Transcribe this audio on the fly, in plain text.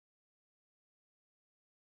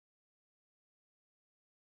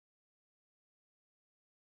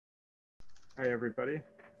Hi, everybody.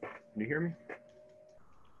 Can you hear me?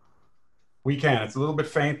 We can. It's a little bit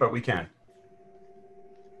faint, but we can.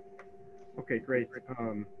 Okay, great.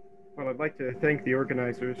 Well, I'd like to thank the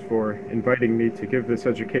organizers for inviting me to give this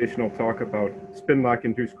educational talk about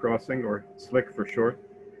spin-lock-induced crossing, or SLIC for short.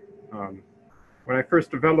 When I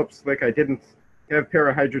first developed SLIC, I didn't have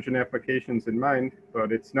parahydrogen applications in mind,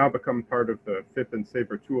 but it's now become part of the FIP and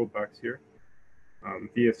Saber toolbox here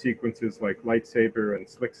via sequences like LightSaber and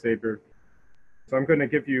SlickSaber. So I'm going to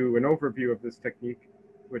give you an overview of this technique,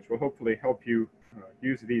 which will hopefully help you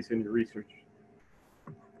use these in your research.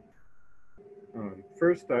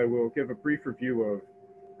 First, I will give a brief review of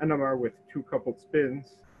NMR with two coupled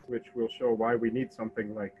spins, which will show why we need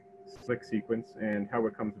something like SLIC sequence and how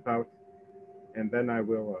it comes about. And then I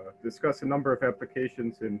will discuss a number of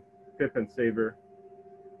applications in FIP and Saber,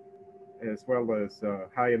 as well as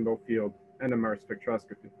high and low field NMR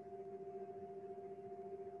spectroscopy.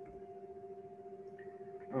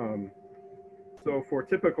 So for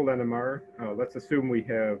typical NMR, let's assume we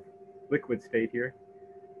have liquid state here.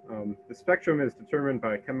 The spectrum is determined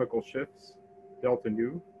by chemical shifts, delta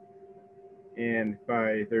nu, and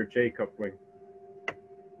by their J coupling,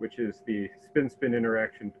 which is the spin-spin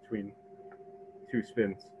interaction between two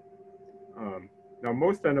spins. Now,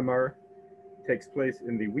 most NMR takes place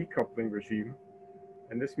in the weak coupling regime,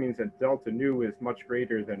 and this means that delta nu is much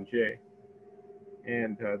greater than J.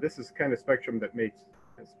 And this is the kind of spectrum that makes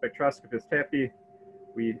a spectroscopist happy.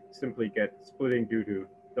 We simply get splitting due to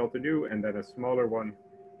delta nu, and then a smaller one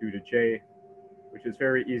due to J, which is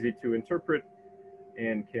very easy to interpret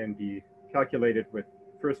and can be calculated with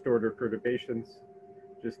first-order perturbations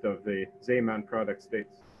just of the Zeeman product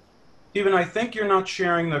states. Stephen, I think you're not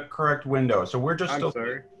sharing the correct window, so I'm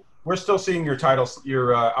sorry. we're still seeing your title,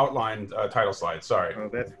 your outlined title slide. Sorry. Oh,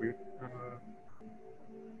 that's weird.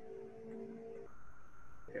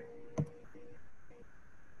 Okay.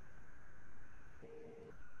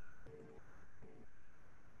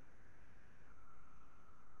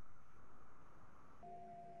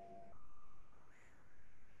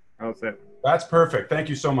 How's that? That's perfect. Thank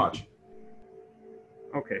you so much.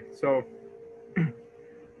 Okay, so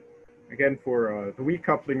again, for the weak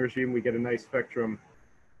coupling regime, we get a nice spectrum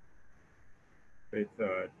with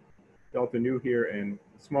delta nu here and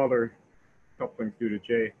smaller couplings due to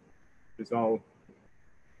J, which is all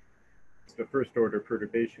the first order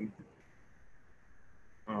perturbation.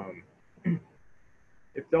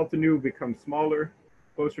 If delta nu becomes smaller,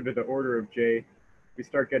 closer to the order of J, we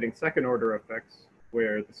start getting second order effects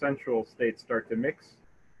where the central states start to mix.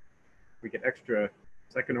 We get extra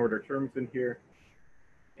second order terms in here.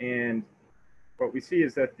 And what we see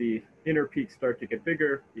is that the inner peaks start to get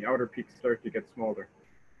bigger, the outer peaks start to get smaller.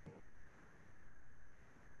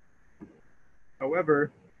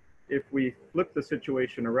 However, if we flip the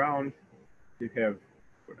situation around, you have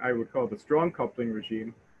what I would call the strong coupling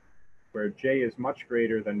regime, where J is much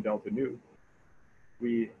greater than delta nu.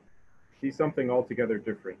 We see something altogether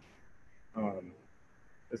different.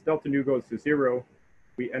 As delta nu goes to 0,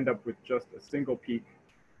 we end up with just a single peak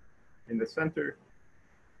in the center,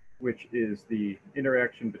 which is the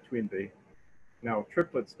interaction between the now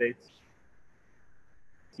triplet states,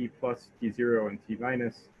 T plus, T0, and T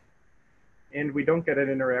minus. And we don't get an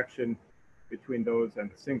interaction between those and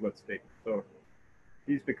the singlet state. So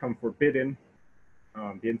these become forbidden.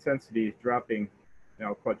 The intensity dropping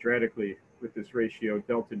now quadratically with this ratio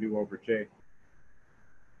delta nu over J.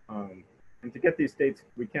 And to get these states,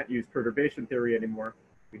 we can't use perturbation theory anymore.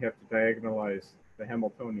 We have to diagonalize the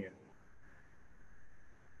Hamiltonian.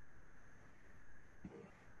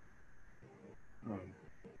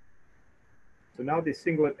 So now the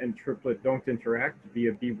singlet and triplet don't interact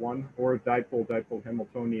via B1 or dipole-dipole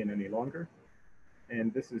Hamiltonian any longer.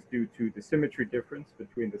 And this is due to the symmetry difference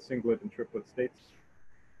between the singlet and triplet states.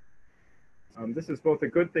 This is both a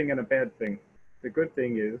good thing and a bad thing. The good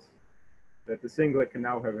thing is that the singlet can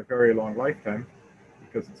now have a very long lifetime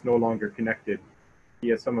because it's no longer connected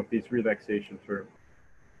via some of these relaxation terms.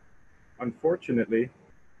 Unfortunately,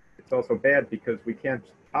 it's also bad because we can't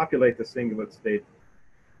populate the singlet state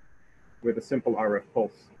with a simple RF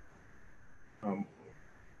pulse.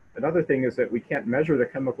 Another thing is that we can't measure the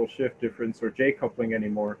chemical shift difference or J coupling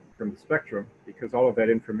anymore from the spectrum because all of that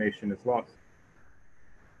information is lost.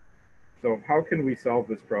 So how can we solve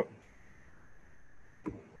this problem?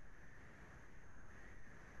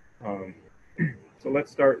 So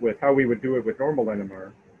let's start with how we would do it with normal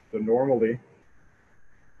NMR. So normally,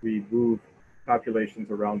 we move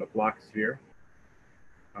populations around a Bloch sphere,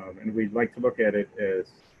 and we'd like to look at it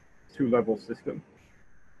as two-level system.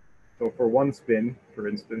 So for one spin, for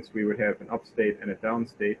instance, we would have an up state and a down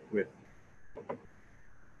state with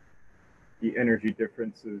the energy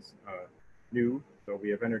difference is nu. So we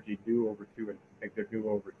have energy nu over 2 and negative nu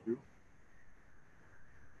over 2.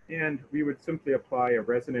 And we would simply apply a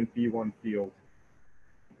resonant B1 field.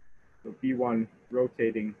 So B1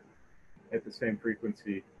 rotating at the same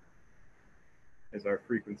frequency as our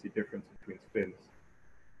frequency difference between spins.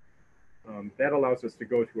 That allows us to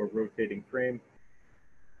go to a rotating frame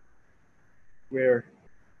where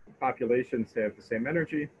populations have the same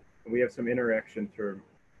energy, and we have some interaction term.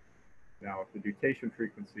 Now, the nutation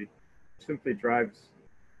frequency simply drives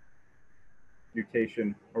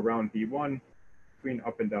nutation around B1 between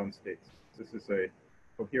up and down states. This is a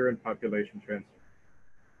coherent population transfer.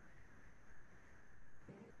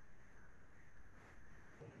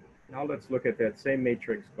 Now let's look at that same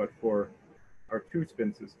matrix, but for our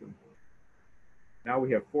two-spin system. Now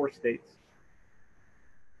we have 4 states,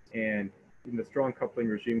 and in the strong coupling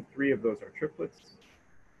regime, 3 of those are triplets,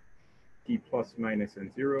 T plus, minus,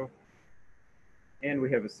 and 0, and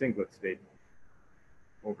we have a singlet state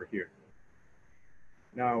over here.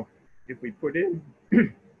 Now, if we put in,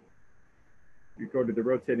 we go to the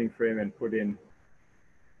rotating frame and put in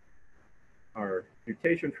our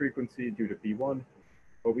nutation frequency due to B1,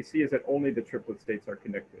 what we see is that only the triplet states are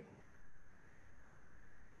connected.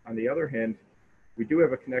 On the other hand, we do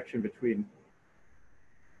have a connection between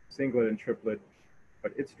singlet and triplet,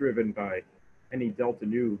 but it's driven by any delta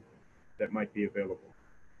nu that might be available.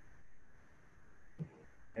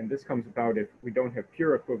 And this comes about if we don't have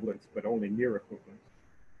pure equivalence, but only near equivalence.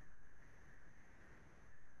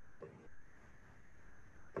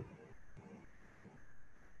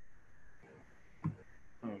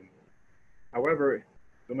 However,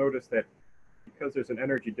 you'll notice that because there's an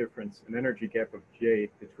energy difference, an energy gap of J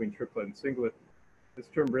between triplet and singlet, this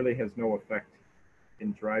term really has no effect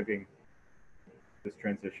in driving this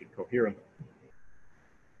transition coherently.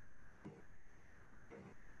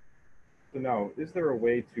 So now, is there a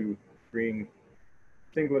way to bring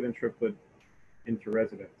singlet and triplet into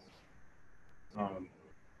resonance?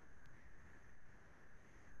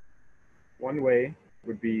 One way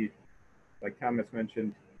would be, like Thomas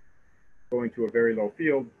mentioned, going to a very low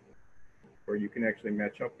field where you can actually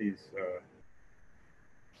match up these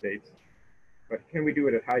states. But can we do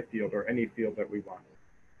it at high field or any field that we want?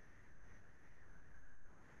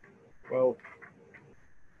 Well,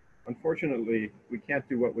 unfortunately, we can't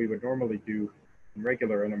do what we would normally do in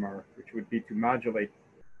regular NMR, which would be to modulate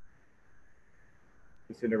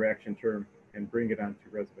this interaction term and bring it onto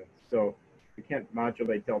resonance. So we can't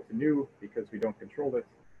modulate delta nu because we don't control it.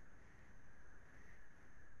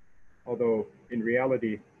 Although in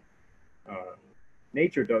reality,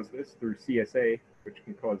 nature does this through CSA, which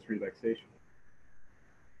can cause relaxation.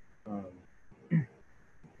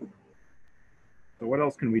 So what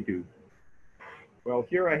else can we do? Well,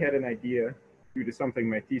 here I had an idea due to something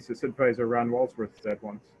my thesis advisor Ron Walsworth said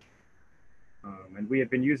once. And we had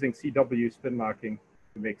been using CW spin locking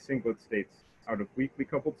to make singlet states out of weakly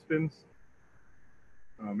coupled spins.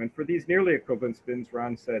 And for these nearly equivalent spins,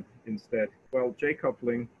 Ron said instead, well, J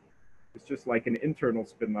coupling is just like an internal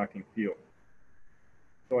spin locking field.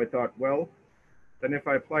 So I thought, well, then if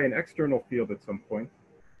I apply an external field at some point,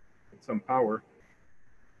 at some power,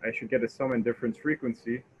 I should get a sum and difference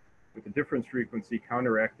frequency with the difference frequency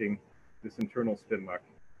counteracting this internal spin lock.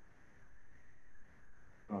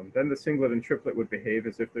 Then the singlet and triplet would behave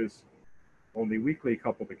as if there's only weakly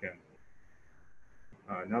coupled again.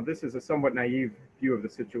 Now this is a somewhat naive view of the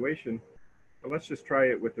situation, but let's just try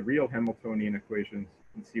it with the real Hamiltonian equations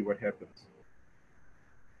and see what happens.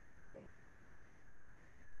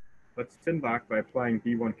 Let's spin lock by applying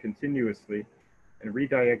B1 continuously and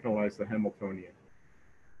rediagonalize the Hamiltonian.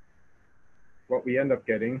 What we end up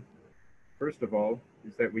getting, first of all,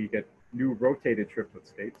 is that we get new rotated triplet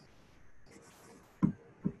states.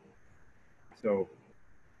 So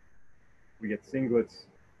we get singlets,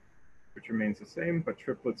 which remains the same, but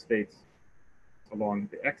triplet states along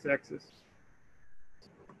the x-axis.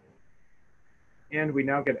 And we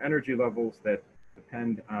now get energy levels that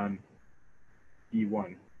depend on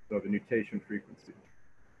E1, so the nutation frequency.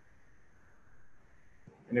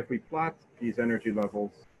 And if we plot these energy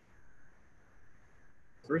levels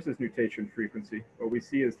versus nutation frequency, what we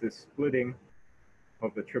see is this splitting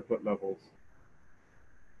of the triplet levels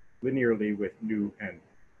linearly with nu n.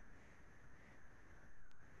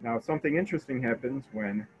 Now, something interesting happens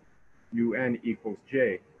when nu n equals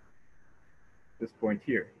j, this point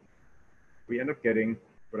here. We end up getting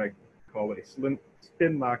what I call a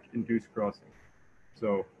spin lock induced crossing.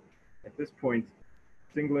 So at this point,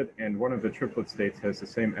 singlet and one of the triplet states has the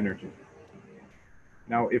same energy.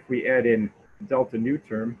 Now, if we add in delta nu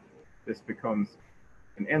term, this becomes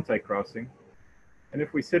an anti-crossing. And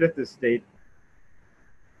if we sit at this state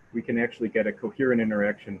we can actually get a coherent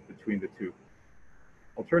interaction between the two.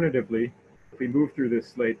 Alternatively, if we move through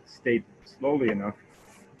this state slowly enough,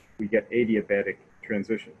 we get adiabatic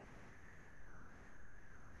transition.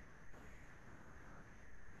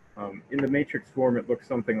 In the matrix form, it looks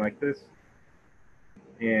something like this.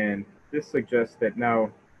 And this suggests that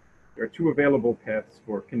now there are two available paths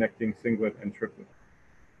for connecting singlet and triplet.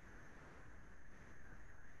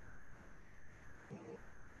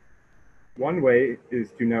 One way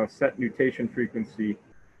is to now set nutation frequency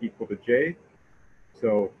equal to J.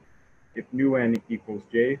 So if nu n equals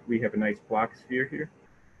J, we have a nice block sphere here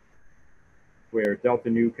where delta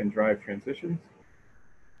nu can drive transitions.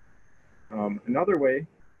 Another way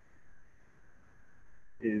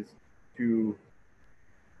is to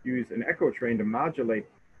use an echo train to modulate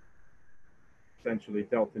essentially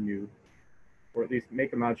delta nu, or at least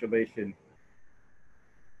make a modulation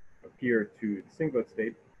appear to the singlet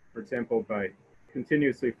state, for example, by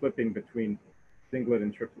continuously flipping between singlet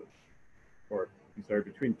and triplet, or I'm sorry,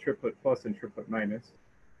 between triplet plus and triplet minus,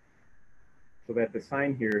 so that the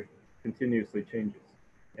sign here continuously changes.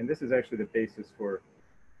 And this is actually the basis for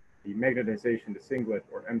the magnetization to singlet,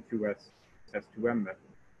 or M2S S2M method,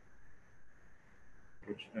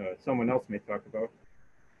 which someone else may talk about.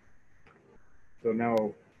 So now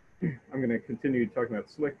I'm going to continue talking about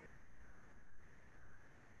slick,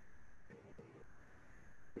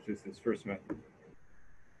 which is this first method.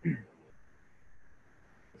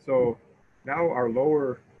 So now our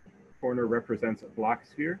lower corner represents a block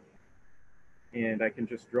sphere, and I can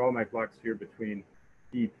just draw my block sphere between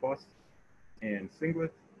D plus and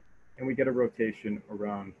singlet, and we get a rotation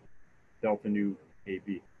around delta nu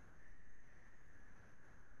AB.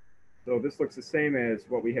 So this looks the same as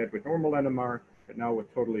what we had with normal NMR, but now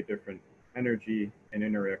with totally different energy and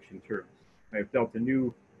interaction terms. I have delta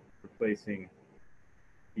nu replacing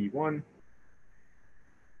D1,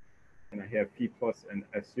 and I have P plus and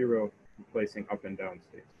S0 replacing up and down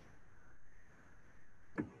states.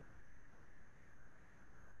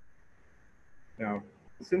 Now,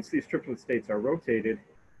 since these triplet states are rotated,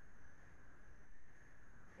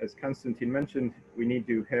 as Konstantin mentioned, we need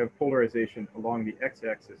to have polarization along the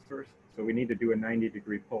x-axis first, so we need to do a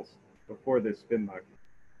 90-degree pulse before this spin lock.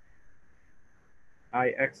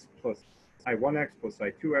 I1x plus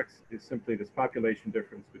I2x is simply this population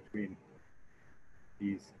difference between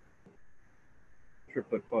these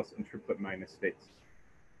triplet plus and triplet minus states.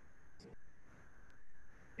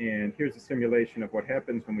 And here's a simulation of what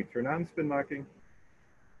happens when we turn on spin locking.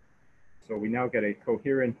 So we now get a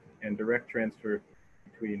coherent and direct transfer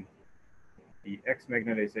between the X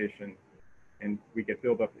magnetization, and we get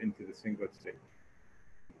build up into the singlet state.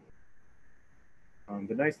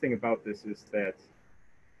 The nice thing about this is that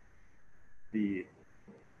the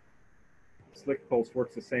slick pulse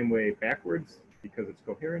works the same way backwards because it's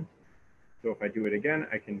coherent. So if I do it again,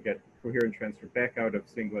 I can get coherent transfer back out of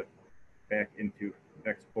singlet, back into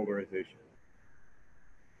X polarization.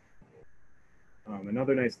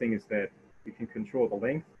 Another nice thing is that we can control the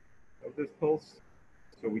length of this pulse.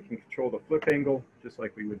 So we can control the flip angle, just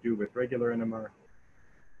like we would do with regular NMR.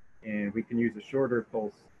 And we can use a shorter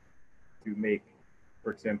pulse to make,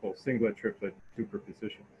 for example, singlet triplet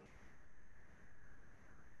superposition.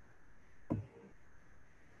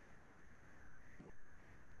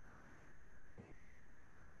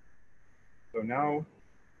 So now,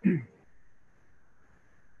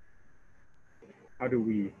 how do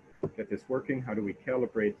we get this working? How do we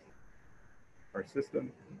calibrate our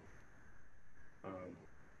system?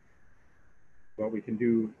 Well, we can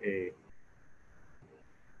do a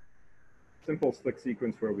simple slick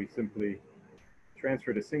sequence where we simply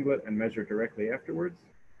transfer to singlet and measure directly afterwards.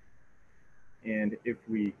 And if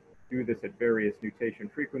we do this at various nutation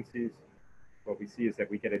frequencies, what we see is that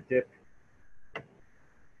we get a dip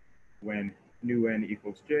when nu n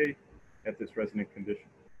equals J at this resonant condition.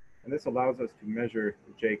 And this allows us to measure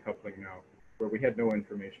the J coupling now, where we had no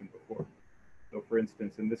information before. So for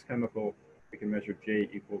instance, in this chemical, we can measure J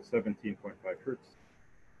equals 17.5 hertz.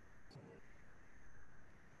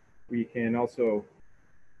 We can also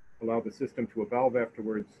allow the system to evolve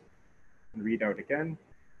afterwards and read out again.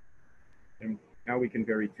 And now we can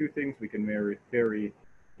vary two things. We can vary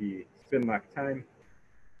the spin lock time,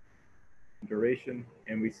 duration,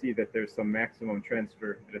 and we see that there's some maximum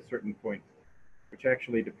transfer at a certain point, which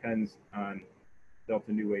actually depends on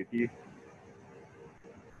delta nu AB.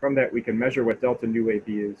 From that, we can measure what delta nu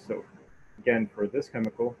AB is. So again, for this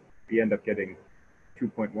chemical, we end up getting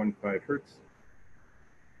 2.15 hertz.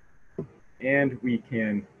 And we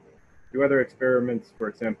can do other experiments. For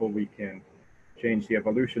example, we can change the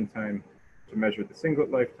evolution time to measure the singlet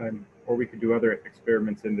lifetime, or we could do other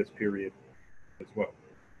experiments in this period as well.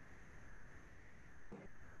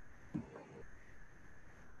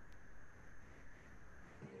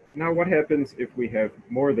 Now, what happens if we have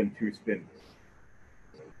more than 2 spins?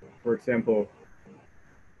 For example,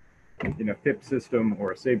 in a FIP system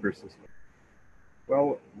or a Saber system.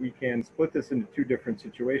 Well, we can split this into 2 different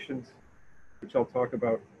situations, which I'll talk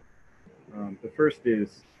about. The first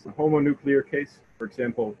is a homonuclear case. For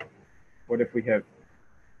example, what if we have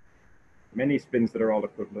many spins that are all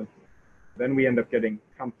equivalent? Then we end up getting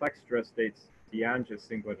complex stress states beyond just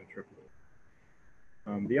singlet and triplet.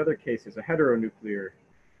 The other case is a heteronuclear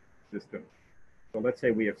system. So let's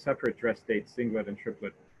say we have separate stress states, singlet and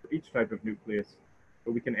triplet, for each type of nucleus,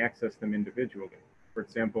 but we can access them individually. For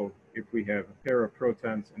example, if we have a pair of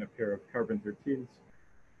protons and a pair of carbon-13s,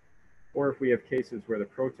 or if we have cases where the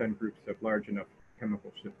proton groups have large enough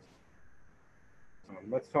chemical shifts.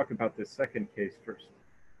 Let's talk about this second case first.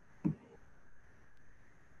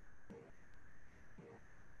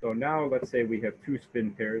 So now let's say we have 2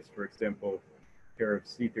 spin pairs, for example, a pair of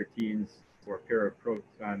C13s or a pair of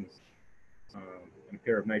protons and a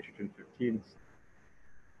pair of nitrogen 15s,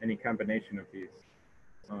 any combination of these.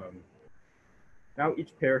 Now each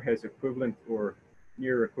pair has equivalent or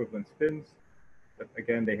near equivalent spins, but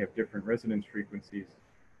again, they have different resonance frequencies.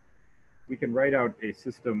 We can write out a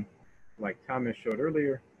system like Thomas showed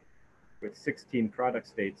earlier with 16 product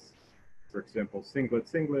states, for example, singlet,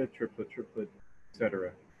 singlet, triplet, triplet,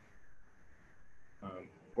 etc.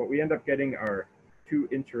 What we end up getting are 2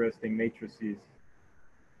 interesting matrices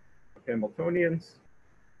of Hamiltonians,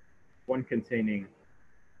 one containing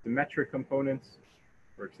symmetric components,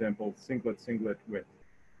 for example, singlet, singlet with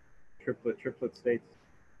triplet, triplet states,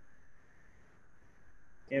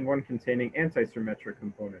 and one containing antisymmetric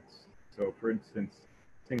components. So for instance,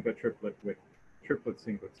 singlet, triplet with triplet,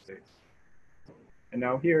 singlet states. And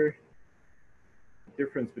now here, the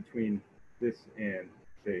difference between this and,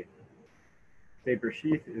 say, Saber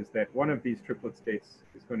sheath is that one of these triplet states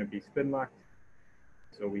is going to be spin-locked.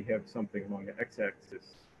 So we have something along the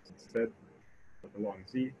x-axis instead of along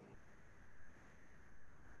z.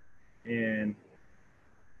 And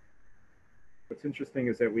what's interesting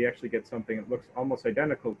is that we actually get something that looks almost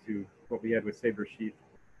identical to what we had with Saber sheath,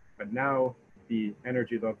 but now the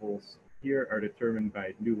energy levels here are determined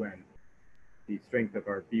by nu n, the strength of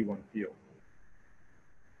our B1 field.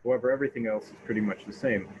 However, everything else is pretty much the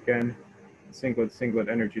same. Again, the singlet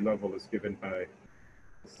energy level is given by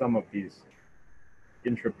the sum of these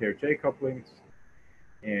intra-pair J couplings,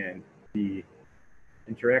 and the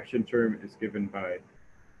interaction term is given by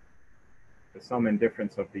the sum and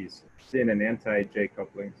difference of these syn and anti-J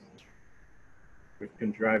couplings, which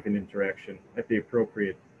can drive an interaction at the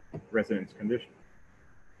appropriate resonance condition.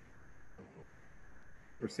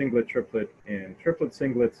 For singlet, triplet, and triplet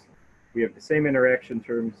singlets, we have the same interaction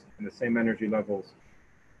terms and the same energy levels,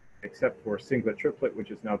 except for singlet, triplet,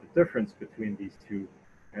 which is now the difference between these 2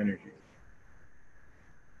 energies.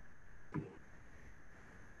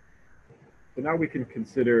 So now we can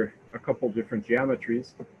consider a couple different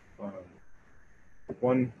geometries.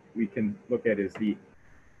 One we can look at is the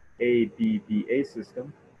ABBA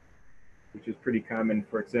system, which is pretty common.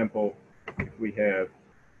 For example, if we have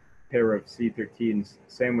a pair of C13s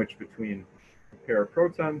sandwiched between a pair of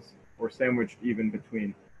protons, or sandwiched even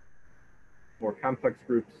between more complex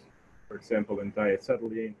groups, for example, in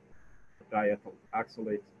diacetylene, diethyl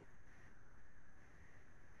oxalate.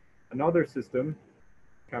 Another system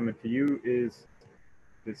common to you is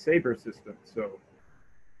the Saber system. So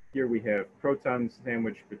here we have protons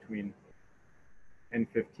sandwiched between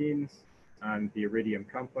N15s on the iridium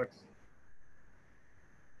complex.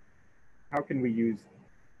 How can we use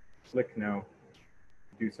SLIC now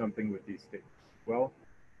to do something with these states? Well,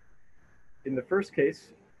 in the first case,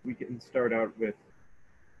 we can start out with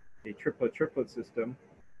a triplet-triplet system,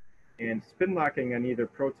 and spin locking on either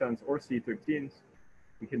protons or C13s,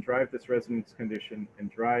 we can drive this resonance condition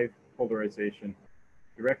and drive polarization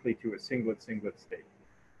directly to a singlet-singlet state.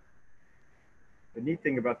 The neat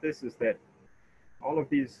thing about this is that all of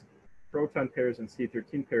these proton pairs and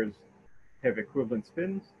C13 pairs have equivalent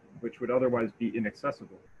spins, which would otherwise be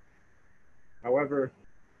inaccessible. However,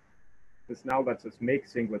 this now lets us make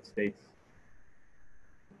singlet states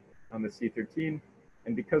on the C13,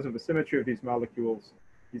 and because of the symmetry of these molecules,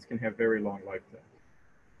 these can have very long lifetimes.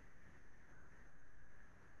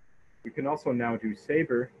 We can also now do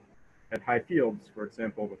Saber at high fields, for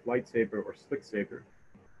example, with light Saber or slick Saber.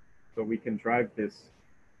 So we can drive this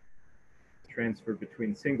transfer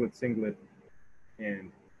between singlet-singlet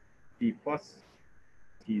and D plus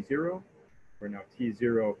T0, where now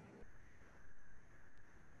T0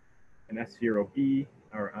 and S0B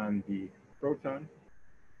are on the proton,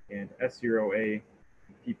 and S0A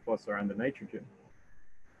and P plus are on the nitrogen.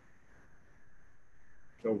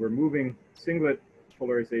 So we're moving singlet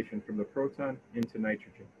polarization from the proton into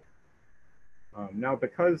nitrogen. Now,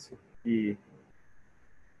 because the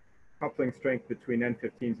coupling strength between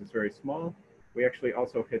N15s is very small, we actually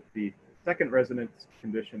also hit the second resonance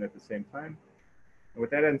condition at the same time. And what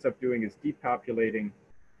that ends up doing is depopulating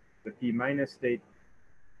the P- state,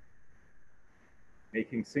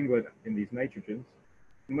 making singlet in these nitrogens.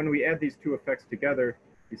 And when we add these two effects together,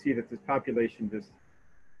 you see that this population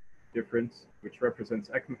difference, which represents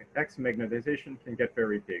X magnetization, can get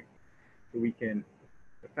very big. So we can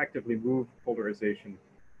effectively move polarization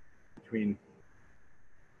between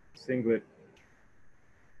singlet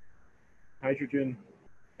hydrogen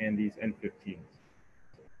and these N15s.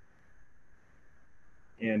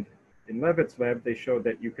 And in Levitt's lab, they showed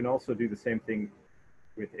that you can also do the same thing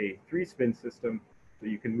with a 3-spin system, so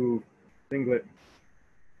you can move singlet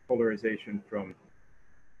polarization from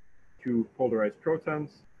 2 polarized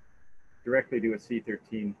protons directly to a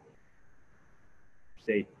C13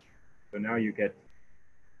 state. So now you get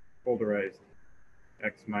polarized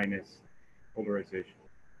X- polarization.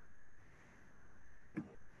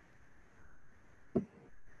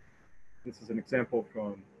 This is an example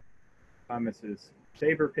from Thomas's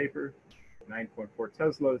Saber paper, 9.4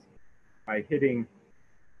 Teslas. By hitting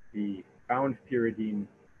the bound pyridine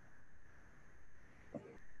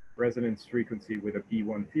resonance frequency with a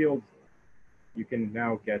B1 field, you can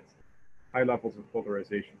now get high levels of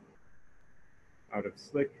polarization out of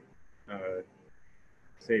slick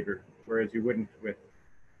Saber, whereas you wouldn't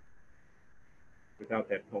without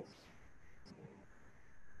that pulse.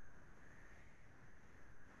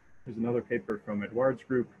 Here's another paper from Edouard's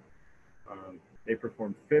group. They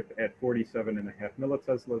performed FIP at 47.5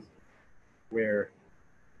 milliteslas, where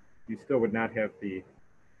you still would not have the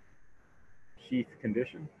sheath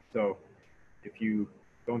condition. So if you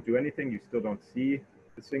don't do anything, you still don't see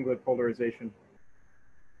the singlet polarization.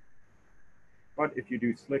 But if you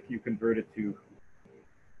do slick, you convert it to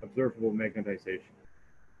observable magnetization.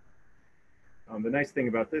 The nice thing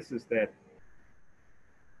about this is that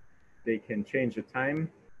they can change the time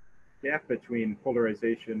gap between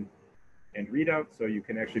polarization and readout, so you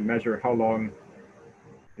can actually measure how long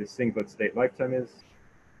this singlet state lifetime is,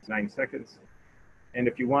 9 seconds. And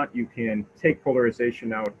if you want, you can take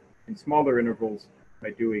polarization out in smaller intervals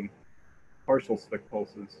by doing partial slick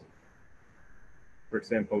pulses. For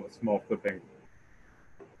example, a small flip angle.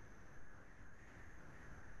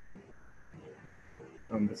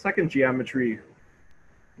 The second geometry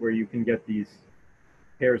where you can get these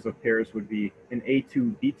pairs of pairs would be an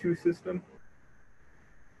A2-B2 system.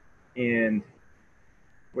 And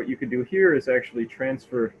what you could do here is actually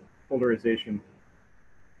transfer polarization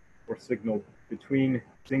or signal between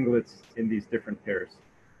singlets in these different pairs.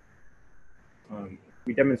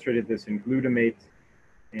 We demonstrated this in glutamate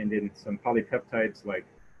and in some polypeptides like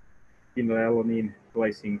phenylalanine,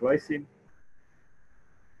 glycine, glycine.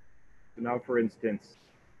 So now, for instance,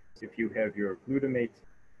 if you have your glutamate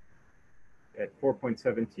at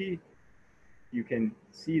 4.7 T, you can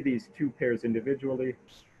see these two pairs individually.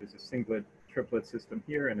 There's a singlet triplet system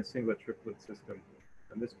here and a singlet triplet system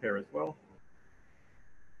on this pair as well.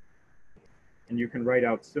 And you can write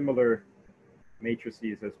out similar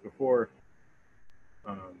matrices as before,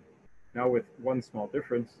 now with one small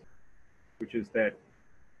difference, which is that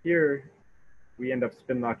here we end up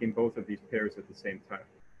spin locking both of these pairs at the same time.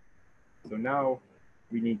 So now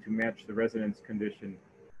we need to match the resonance condition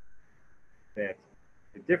that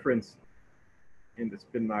the difference in the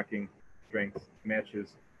spin locking strength matches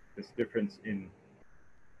this difference in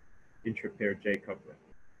intrapair J coupling.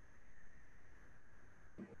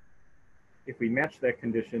 If we match that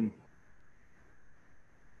condition,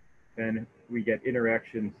 then we get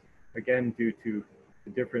interactions, again, due to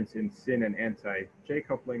the difference in syn and anti-J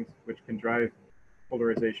couplings, which can drive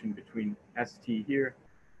polarization between ST here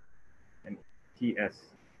and TS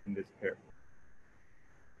in this pair.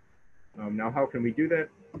 Now, how can we do that?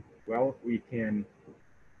 Well, we can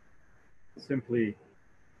simply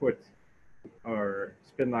put our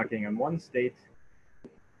spin locking on one state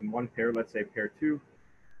in one pair, let's say pair 2,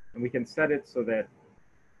 and we can set it so that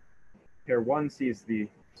pair 1 sees the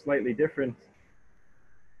slightly different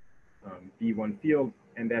B1 field,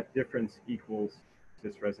 and that difference equals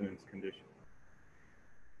this resonance condition.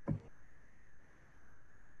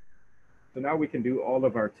 So now we can do all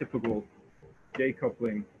of our typical J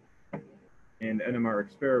coupling and NMR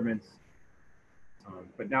experiments,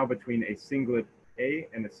 but now between a singlet A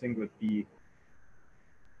and a singlet B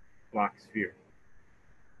block sphere.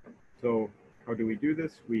 So how do we do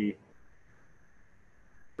this? We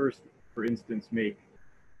first, for instance, make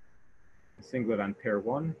a singlet on pair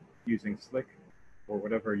 1 using slick or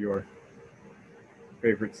whatever your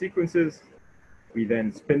favorite sequence is. We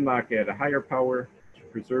then spin lock at a higher power to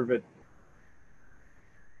preserve it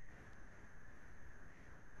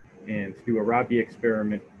and do a Rabi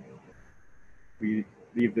experiment. We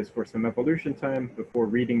leave this for some evolution time before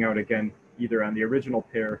reading out again, either on the original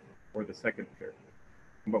pair or the second pair.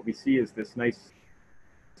 And what we see is this nice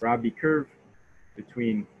Rabi curve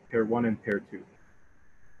between pair 1 and pair 2,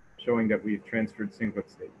 showing that we've transferred singlet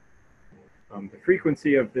state. The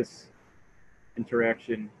frequency of this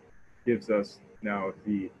interaction gives us now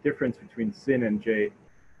the difference between syn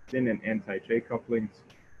and anti-J couplings,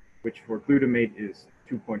 which for glutamate is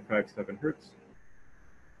 2.57 Hertz.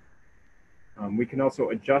 We can also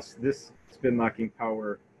adjust this spin locking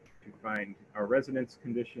power to find our resonance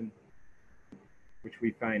condition, which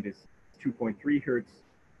we find is 2.3 Hertz.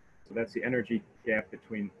 So that's the energy gap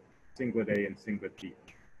between singlet A and singlet B.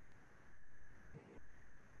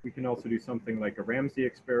 We can also do something like a Ramsey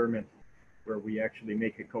experiment, where we actually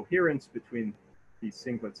make a coherence between these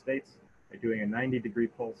singlet states by doing a 90-degree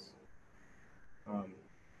pulse,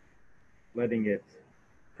 letting it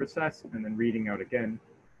process, and then reading out again.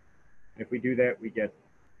 And if we do that, we get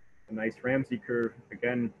a nice Ramsey curve,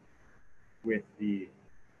 again, with the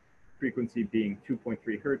frequency being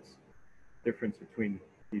 2.3 Hertz, difference between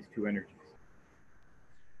these two energies.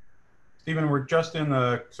 Stephen, we're just in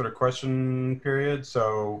the sort of question period,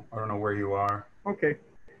 so I don't know where you are. Okay.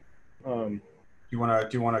 Do you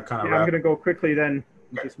want to kind of I'm going to go quickly then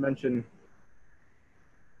and just mention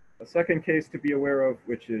a second case to be aware of,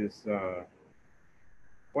 which is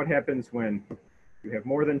what happens when you have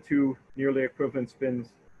more than two nearly equivalent spins.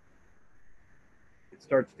 It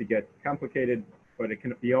starts to get complicated, but it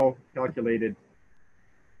can be all calculated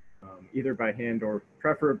either by hand or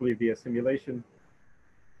preferably via simulation.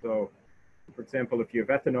 So, for example, if you have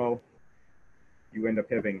ethanol, you end up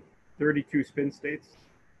having 32 spin states,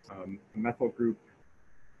 a methyl group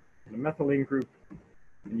and a methylene group,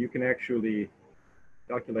 and you can actually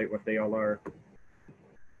calculate what they all are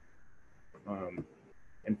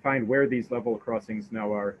and find where these level crossings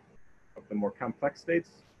now are of the more complex states.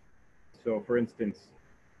 So, for instance,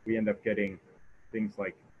 we end up getting things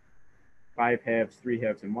like 5 halves, 3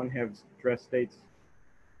 halves, and 1 halves dress states.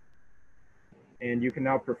 And you can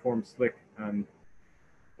now perform slick on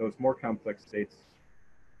those more complex states.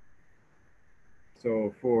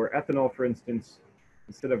 So for ethanol, for instance,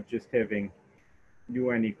 instead of just having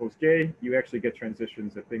nu n equals J, you actually get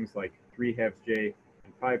transitions at things like 3 halves J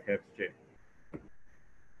and 5 halves J.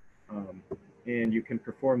 And you can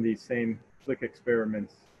perform these same slick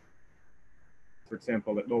experiments, for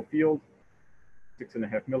example, at low field,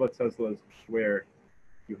 6.5 milliteslas, where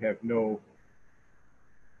you have no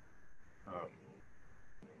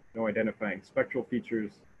identifying spectral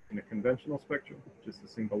features in a conventional spectrum, just a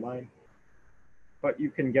single line. But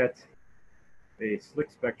you can get a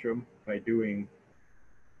slick spectrum by doing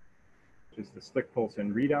just a slick pulse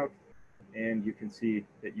and readout, and you can see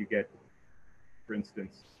that you get, for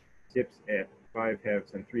instance, dips at 5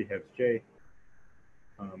 halves and 3 halves J.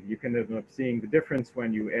 You can end up seeing the difference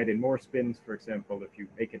when you add in more spins. For example, if you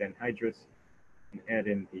make it anhydrous and add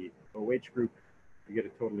in the OH group, you get a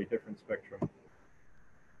totally different spectrum.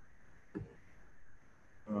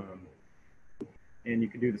 And you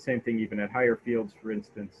can do the same thing even at higher fields. For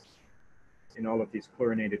instance, in all of these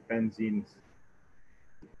chlorinated benzenes,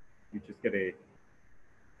 you just get a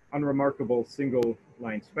unremarkable single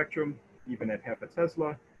line spectrum, even at half a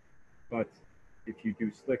Tesla. But if you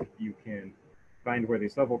do slick, you can find where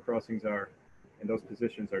these level crossings are, and those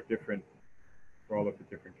positions are different for all of the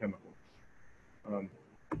different chemicals.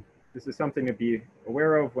 This is something to be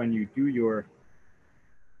aware of when you do your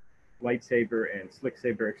lightsaber and slick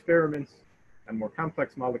saber experiments on more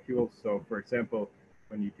complex molecules. So for example,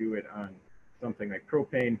 when you do it on something like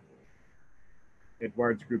propane,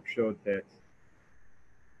 Edouard's group showed that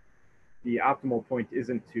the optimal point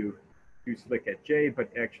isn't to do slick at J, but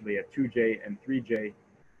actually at 2J and 3J,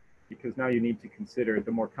 because now you need to consider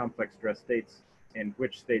the more complex dress states and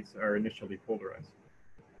which states are initially polarized.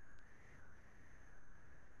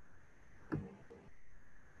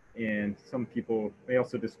 And some people may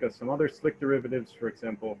also discuss some other slick derivatives. For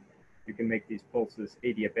example, you can make these pulses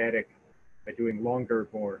adiabatic by doing longer,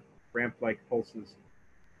 more ramp-like pulses,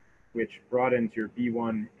 which broadens your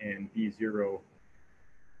B1 and B0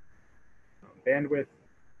 bandwidth,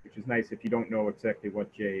 which is nice if you don't know exactly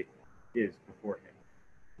what J is beforehand.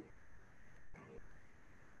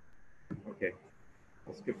 Okay,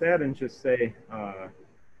 I'll skip that and just say,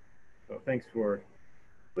 so thanks for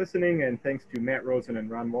listening, and thanks to Matt Rosen and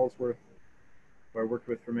Ron Walsworth, who I worked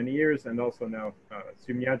with for many years, and also now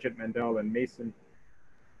Sumyajit Mandel and Mason,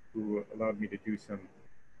 who allowed me to do some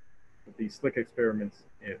of these slick experiments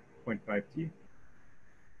at 0.5T.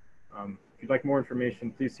 If you'd like more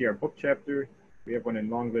information, please see our book chapter. We have one in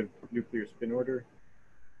long-lived nuclear spin order.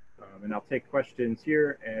 And I'll take questions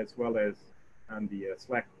here as well as on the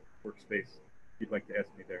Slack workspace if you'd like to ask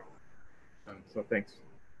me there. So thanks.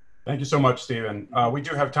 Thank you so much, Stephen. We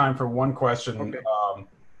do have time for one question. Okay.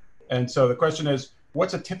 And so the question is,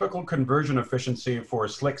 what's a typical conversion efficiency for a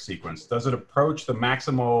slick sequence? Does it approach the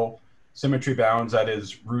maximal symmetry bounds, that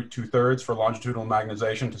is root 2/3 for longitudinal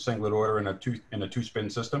magnetization to singlet order in a two-spin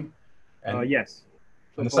system? And, yes.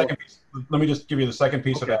 And the second piece, let me just give you the second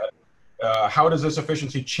piece of that. How does this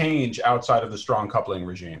efficiency change outside of the strong coupling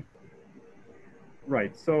regime?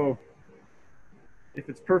 Right. So if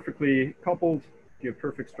it's perfectly coupled, if you have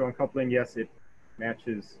perfect strong coupling, yes, it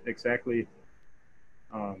matches exactly.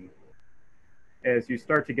 As you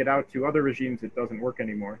start to get out to other regimes, it doesn't work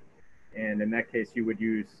anymore. And in that case, you would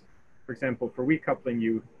use, for example, for weak coupling,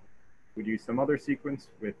 you would use some other sequence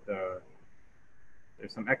with,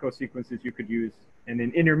 there's some echo sequences you could use. And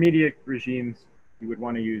in intermediate regimes, you would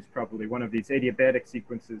want to use probably one of these adiabatic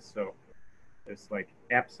sequences. So there's like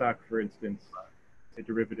APSOC, for instance, a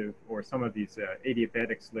derivative, or some of these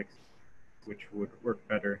adiabatic slicks, which would work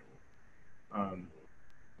better. And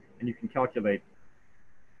you can calculate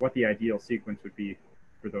what the ideal sequence would be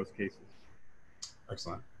for those cases.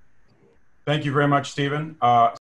 Excellent. Thank you very much, Stephen.